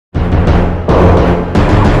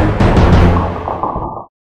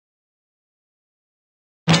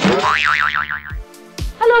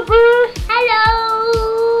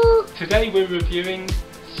today we're reviewing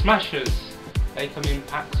Smashers. They come in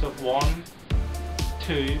packs of 1,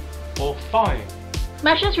 2 or 5.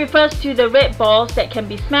 Smashers refers to the red balls that can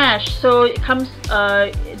be smashed. So it comes,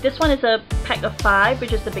 this one is a pack of 5,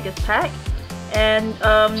 which is the biggest pack. And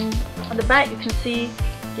on the back you can see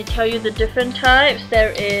they tell you the different types.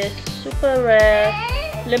 There is super rare,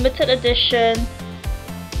 limited edition,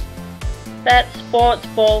 fat sports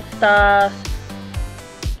ball stars,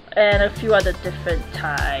 and a few other different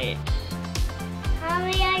types. How do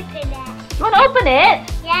we open it? You want to open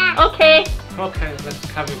it? Yeah. Okay. Okay, let's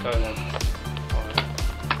have it go then.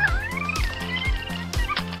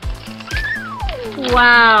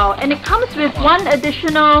 Wow, and it comes with one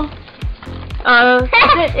additional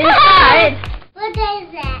bit inside. What is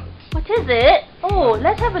it? What is it? Oh,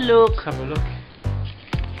 let's have a look. Let's have a look.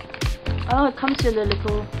 Oh, it comes with a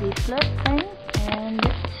little leaflet thing, and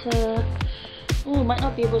it's oh, might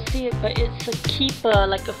not be able to see it, but it's a keeper,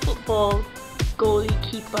 like a football goalie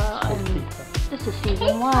keeper. And this is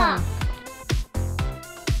season 1.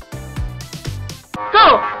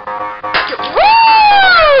 Go! Woo!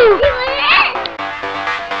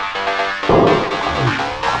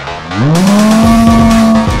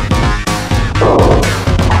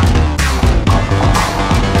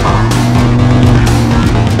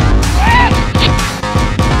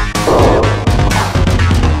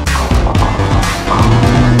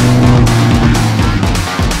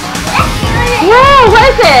 Whoa, what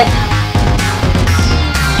is it?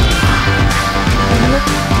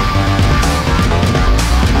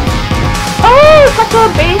 Oh, it's like a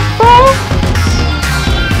baseball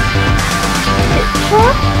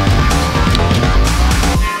picture.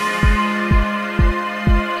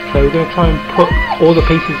 So we're going to try and put all the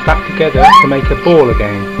pieces back together to make a ball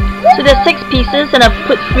again. So there's 6 pieces and I've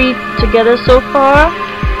put 3 together so far.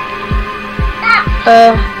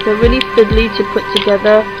 They're really fiddly to put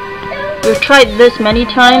together. We've tried this many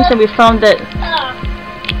times and we found that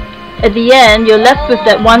at the end you're left with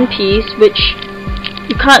that one piece which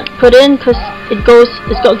you can't put in because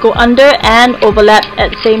it's got to go under and overlap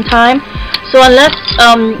at the same time. So unless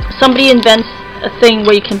somebody invents a thing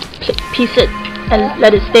where you can piece it and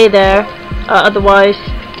let it stay there, otherwise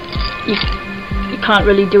you can't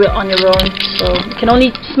really do it on your own. So you can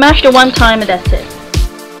only smash it one time and that's it.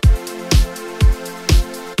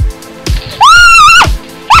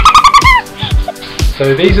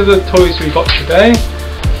 So these are the toys we got today.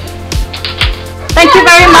 Thank you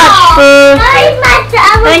very much for.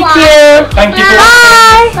 Thank you. Thank you for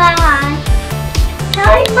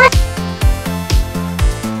Bye. Bye.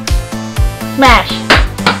 Smash.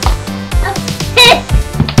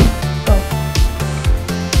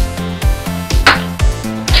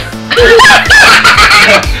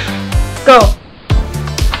 Go.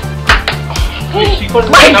 She got